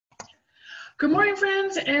Good morning,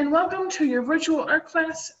 friends, and welcome to your virtual art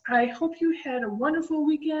class. I hope you had a wonderful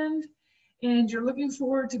weekend and you're looking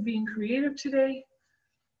forward to being creative today.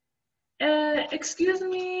 Excuse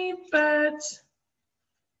me, but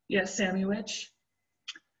yes, Sammy Witch.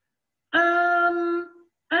 I'm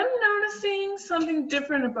noticing something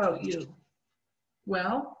different about you.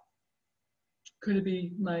 Well, could it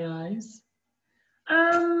be my eyes?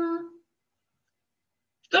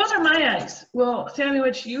 Those are my eyes. Well, Sammy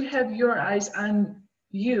Witch, you have your eyes on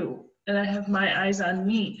you, and I have my eyes on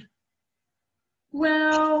me.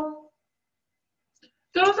 Well,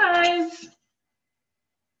 those eyes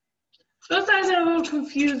are a little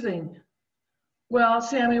confusing. Well,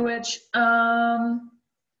 Sammy Witch,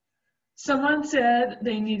 someone said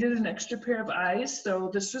they needed an extra pair of eyes, so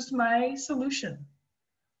this was my solution.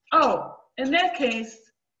 Oh, in that case,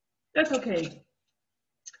 that's okay.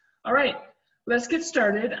 All right. Let's get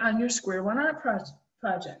started on your Square One Art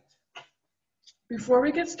project. Before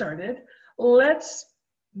we get started, let's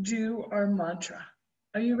do our mantra.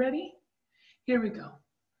 Are you ready? Here we go.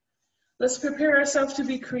 Let's prepare ourselves to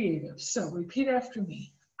be creative. So repeat after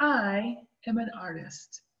me. I am an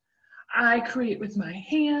artist. I create with my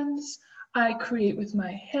hands. I create with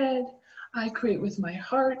my head. I create with my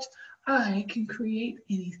heart. I can create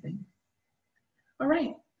anything. All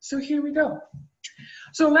right, so here we go.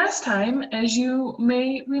 So last time, as you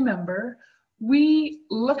may remember, we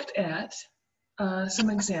looked at some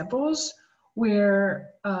examples where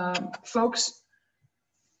folks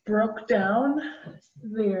broke down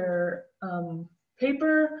their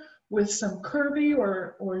paper with some curvy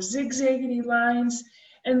or zigzaggedy lines.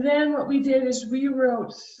 And then what we did is we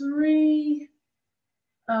wrote three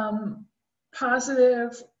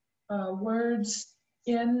positive words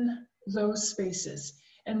in those spaces.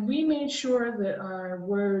 And we made sure that our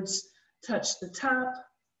words touched the top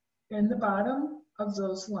and the bottom of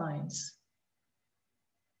those lines.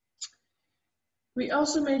 We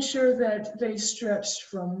also made sure that they stretched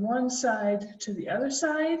from one side to the other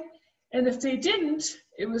side. And if they didn't,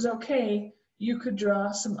 it was okay. You could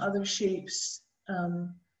draw some other shapes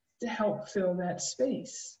to help fill that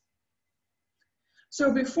space.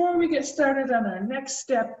 So before we get started on our next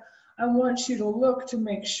step, I want you to look to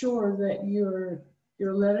make sure that your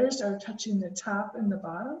letters are touching the top and the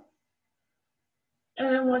bottom.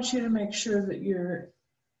 And I want you to make sure that your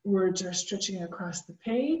words are stretching across the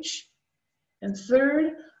page. And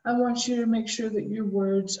third, I want you to make sure that your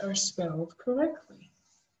words are spelled correctly.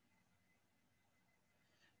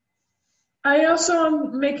 I also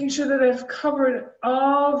am making sure that I've covered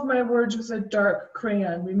all of my words with a dark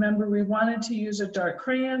crayon. Remember, we wanted to use a dark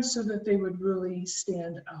crayon so that they would really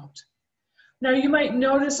stand out. Now you might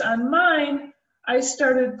notice on mine, I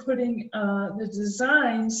started putting the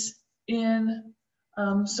designs in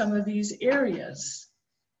some of these areas,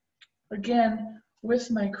 again, with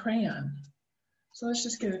my crayon. So let's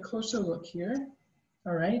just get a closer look here.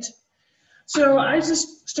 All right. So I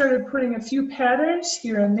just started putting a few patterns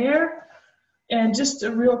here and there, and just a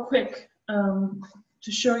real quick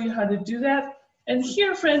to show you how to do that. And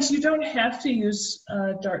here, friends, you don't have to use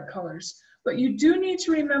dark colors, but you do need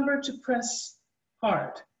to remember to press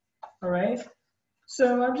hard. All right.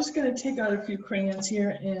 So I'm just going to take out a few crayons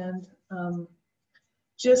here and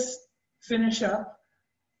just finish up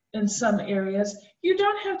in some areas. You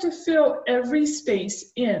don't have to fill every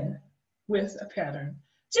space in with a pattern.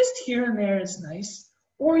 Just here and there is nice.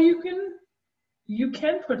 Or you can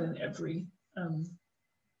put in every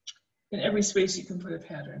space you can put a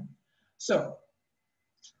pattern. So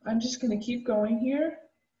I'm just going to keep going here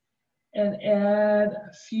and add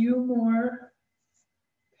a few more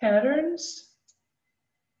patterns.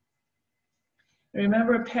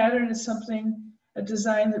 Remember, a pattern is a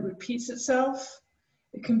design that repeats itself.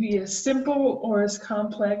 It can be as simple or as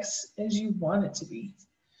complex as you want it to be.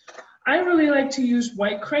 I really like to use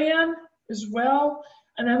white crayon as well,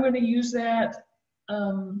 and I'm going to use that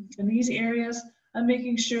in these areas. I'm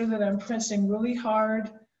making sure that I'm pressing really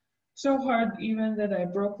hard, so hard even that I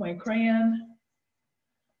broke my crayon.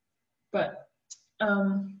 But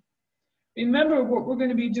remember, what we're going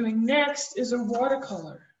to be doing next is a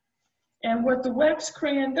watercolor. And what the wax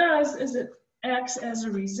crayon does is it acts as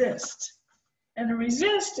a resist. And a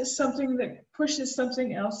resist is something that pushes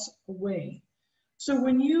something else away. So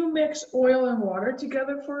when you mix oil and water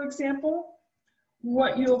together, for example,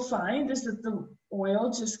 what you'll find is that the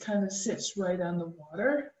oil just kind of sits right on the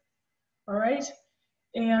water, all right?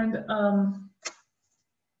 And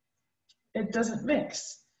it doesn't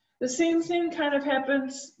mix. The same thing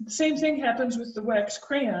happens with the wax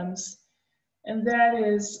crayons, and that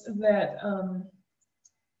is that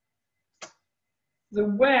the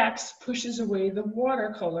wax pushes away the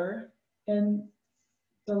watercolor and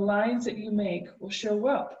the lines that you make will show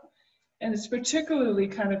up. And it's particularly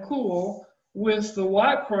kind of cool with the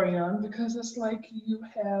Watt crayon because it's like you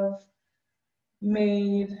have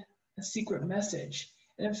made a secret message.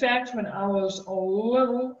 And in fact, when I was a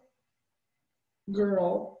little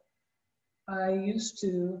girl, I used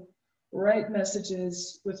to write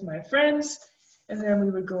messages with my friends, and then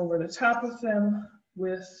we would go over the top of them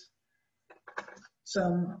with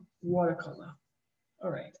some watercolor.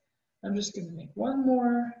 All right, I'm just going to make one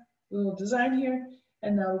more little design here,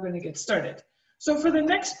 and now we're going to get started. So for the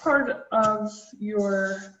next part of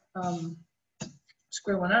your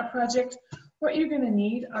Square One Art project, what you're going to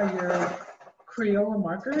need are your Crayola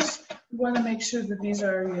markers. You want to make sure that these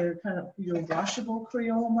are your your washable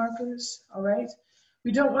Crayola markers, all right?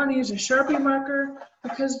 We don't want to use a Sharpie marker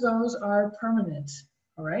because those are permanent,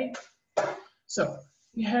 all right? So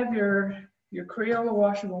you have your Crayola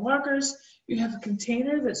washable markers. You have a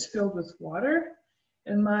container that's filled with water,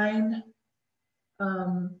 and mine,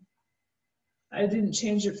 I didn't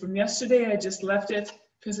change it from yesterday. I just left it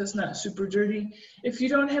because it's not super dirty. If you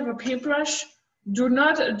don't have a paintbrush, do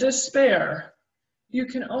not despair. You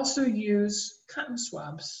can also use cotton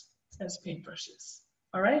swabs as paintbrushes,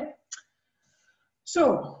 all right?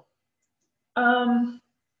 So,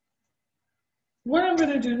 what I'm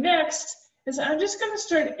going to do next is I'm just going to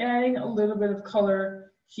start adding a little bit of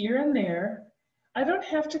color here and there. I don't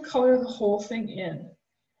have to color the whole thing in,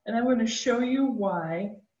 and I'm going to show you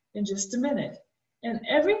why in just a minute. And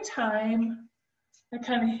every time I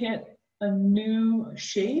kind of hit a new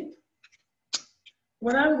shape,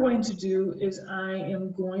 what I'm going to do is I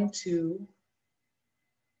am going to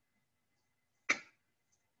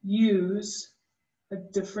use a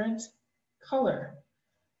different color.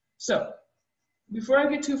 So before I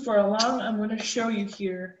get too far along, I'm going to show you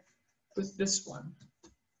here with this one,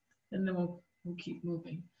 and then we'll keep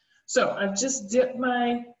moving. So I've just dipped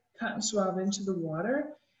my cotton swab into the water,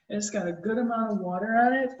 and it's got a good amount of water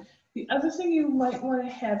on it. The other thing you might want to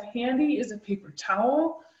have handy is a paper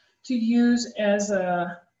towel to use as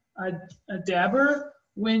a dabber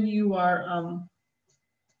when you are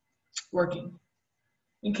working,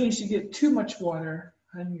 in case you get too much water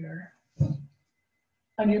on your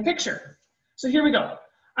picture. So here we go.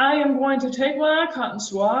 I am going to take my cotton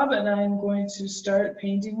swab and I'm going to start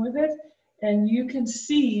painting with it, and you can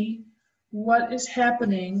see what is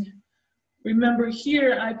happening. Remember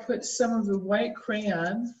here I put some of the white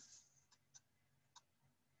crayon,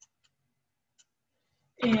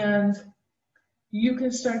 and you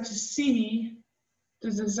can start to see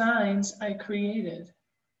the designs I created,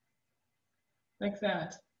 like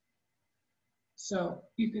that. So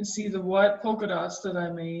you can see the white polka dots that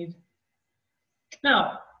I made.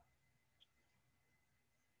 Now,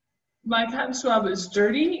 my cotton swab is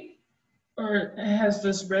dirty, or it has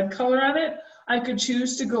this red color on it. I could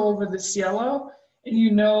choose to go over this yellow, and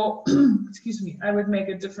you know, excuse me, I would make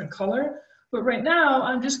a different color. But right now,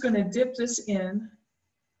 I'm just going to dip this in,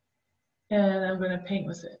 and I'm going to paint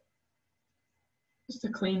with it. Just the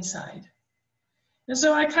clean side. And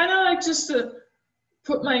so I kind of like just to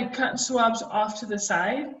put my cotton swabs off to the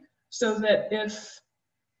side so that if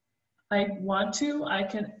I want to, I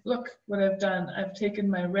can, look what I've done. I've taken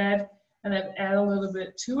my red and I've added a little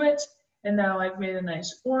bit to it, and now I've made a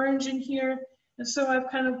nice orange in here. And so I've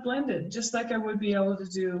kind of blended just like I would be able to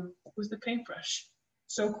do with the paintbrush.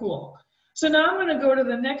 So cool. So now I'm going to go to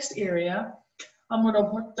the next area. I'm going to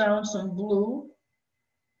put down some blue.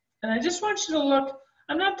 And I just want you to look,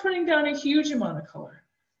 I'm not putting down a huge amount of color.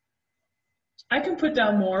 I can put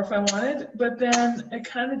down more if I wanted, but then it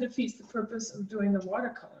kind of defeats the purpose of doing the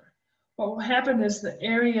watercolor. What will happen is the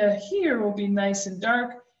area here will be nice and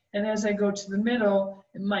dark, and as I go to the middle,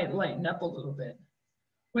 it might lighten up a little bit.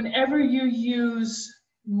 Whenever you use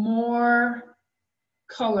more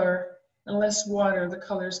color and less water, the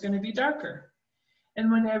color is going to be darker.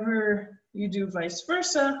 And whenever you do vice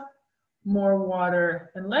versa, more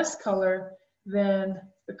water and less color, then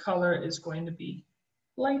the color is going to be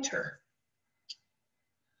lighter.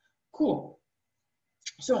 Cool.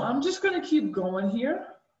 So I'm just going to keep going here.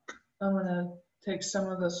 I'm going to take some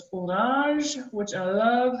of this orange, which I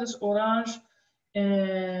love this orange,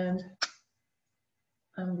 and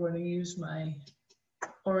I'm going to use my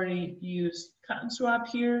already used cotton swab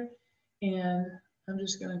here, and I'm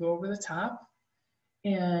just going to go over the top.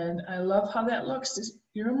 And I love how that looks.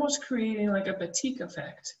 You're almost creating like a batik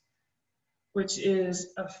effect, which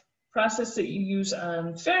is a process that you use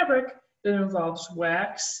on fabric that involves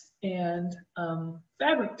wax and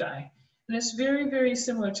fabric dye. And it's very, very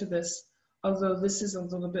similar to this, although this is a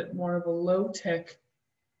little bit more of a low-tech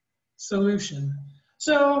solution.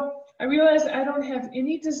 So I realized I don't have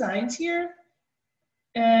any designs here.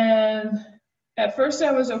 And at first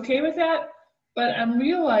I was okay with that, but I'm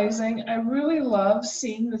realizing I really love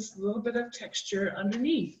seeing this little bit of texture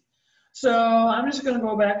underneath. So I'm just going to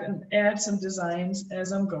go back and add some designs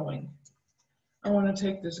as I'm going. I want to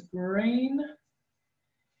take this green.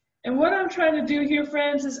 And what I'm trying to do here,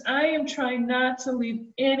 friends, is I am trying not to leave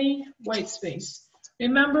any white space.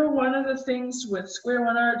 Remember, one of the things with Square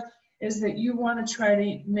One Art is that you want to try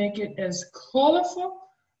to make it as colorful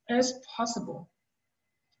as possible.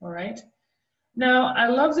 All right. Now, I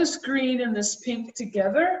love this green and this pink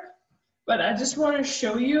together, but I just want to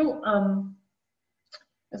show you,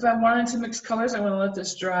 if I wanted to mix colors, I'm going to let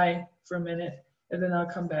this dry for a minute, and then I'll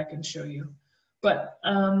come back and show you. But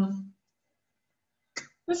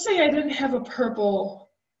let's say I didn't have a purple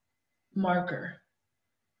marker.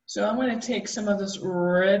 So I'm going to take some of this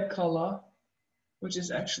red color, which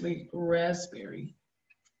is actually raspberry,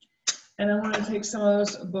 and I'm going to take some of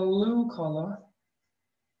this blue color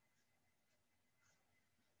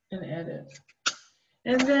and add it.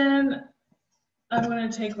 And then I'm going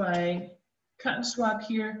to take my cotton swab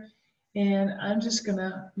here, and I'm just going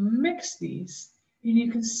to mix these. And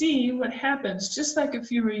you can see what happens, just like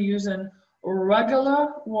if you were using regular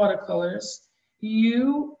watercolors,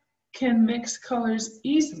 you can mix colors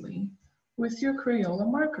easily with your Crayola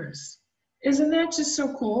markers. Isn't that just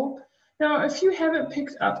so cool? Now, if you haven't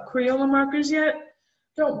picked up Crayola markers yet,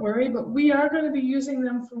 don't worry, but we are going to be using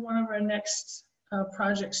them for one of our next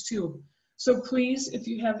projects too. So please, if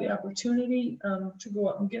you have the opportunity to go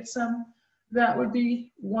out and get some, that would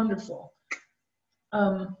be wonderful.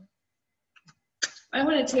 I'm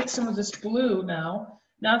going to take some of this blue now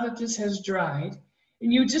that this has dried,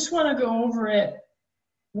 and you just want to go over it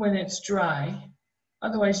when it's dry.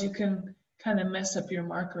 Otherwise, you can kind of mess up your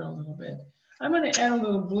marker a little bit. I'm going to add a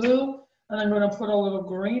little blue, and I'm going to put a little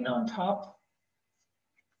green on top.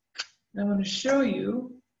 And I'm going to show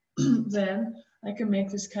you then I can make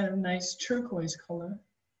this kind of nice turquoise color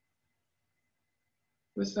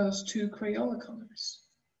with those two Crayola colors.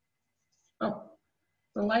 Oh,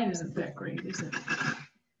 the light isn't that great, is it?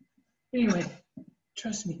 Anyway,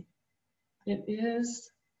 trust me, it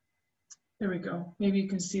is. There we go. Maybe you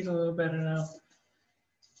can see it a little better now.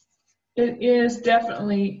 It is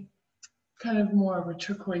definitely kind of more of a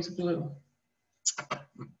turquoise blue.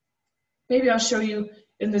 Maybe I'll show you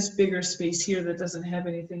in this bigger space here that doesn't have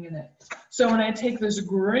anything in it. So when I take this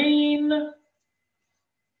green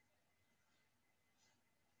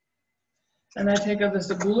and I take up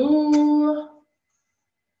this blue,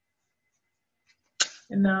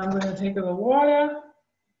 and now I'm going to take the water,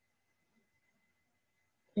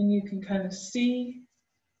 and you can kind of see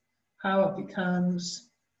how it becomes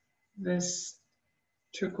this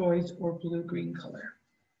turquoise or blue-green color.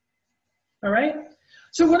 All right?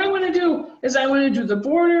 So what I want to do is I want to do the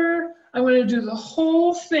border, I want to do the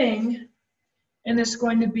whole thing, and it's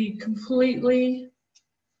going to be completely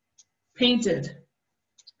painted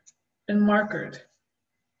and markered.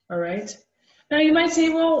 All right? Now you might say,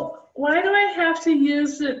 well, why do I have to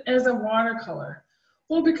use it as a watercolor?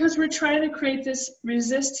 Well, because we're trying to create this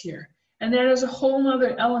resist here, and that is a whole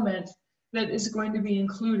other element that is going to be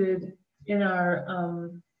included in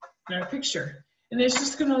our picture, and it's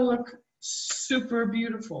just going to look super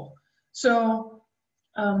beautiful. So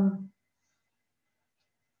I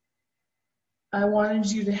wanted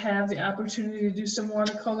you to have the opportunity to do some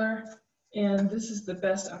watercolor, and this is the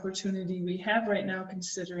best opportunity we have right now,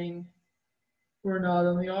 considering we're not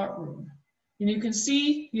in the art room. And you can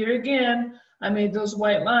see here again, I made those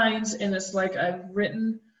white lines, and it's like I've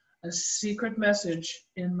written a secret message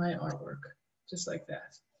in my artwork, just like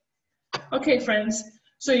that. Okay, friends,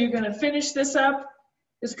 so you're going to finish this up.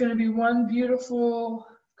 It's going to be one beautiful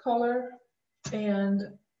color, and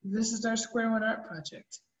this is our Square One Art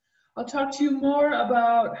project. I'll talk to you more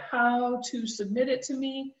about how to submit it to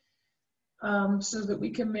me so that we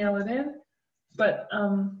can mail it in. But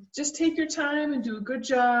just take your time and do a good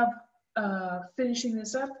job finishing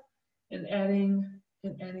this up and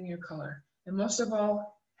adding your color. And most of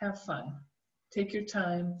all, have fun. Take your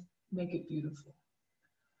time, make it beautiful.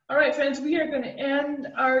 All right, friends, we are going to end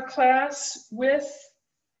our class with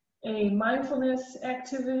a mindfulness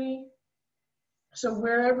activity. So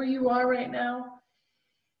wherever you are right now,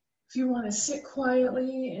 if you want to sit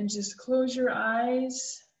quietly and just close your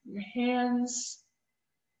eyes, your hands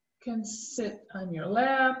can sit on your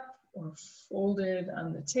lap or folded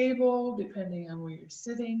on the table, depending on where you're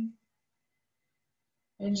sitting.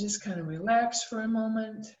 And just kind of relax for a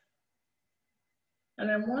moment.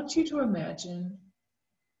 And I want you to imagine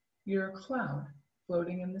you're a cloud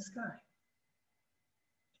floating in the sky.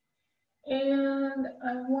 And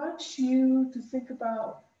I want you to think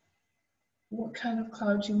about what kind of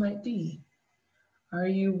cloud you might be. Are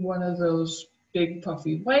you one of those big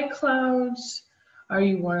puffy white clouds? Are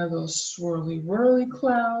you one of those swirly whirly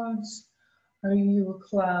clouds? Are you a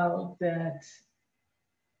cloud that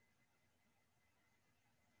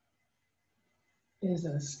is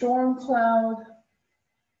a storm cloud?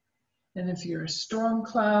 And if you're a storm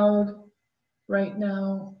cloud right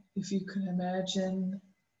now, if you can imagine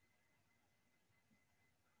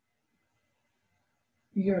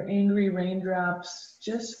your angry raindrops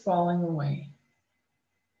just falling away.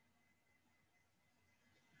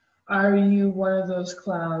 Are you one of those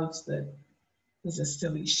clouds that is a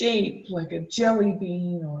silly shape, like a jelly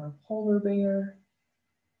bean or a polar bear?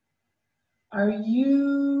 Are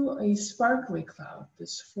you a sparkly cloud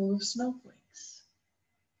that's full of snowflakes?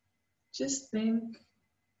 Just think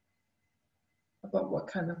about what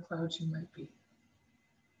kind of cloud you might be.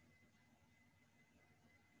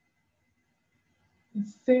 And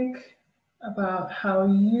think about how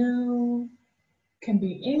you can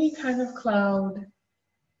be any kind of cloud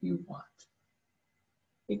you want.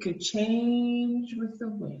 It could change with the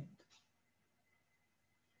wind.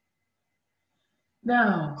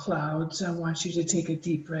 Now, clouds, I want you to take a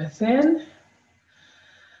deep breath in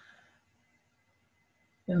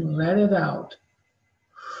and let it out.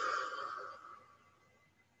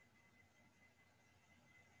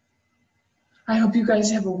 I hope you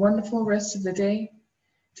guys have a wonderful rest of the day.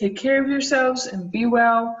 Take care of yourselves and be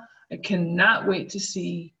well. I cannot wait to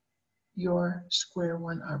see your Square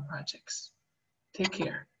One art projects. Take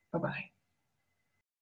care. Bye-bye.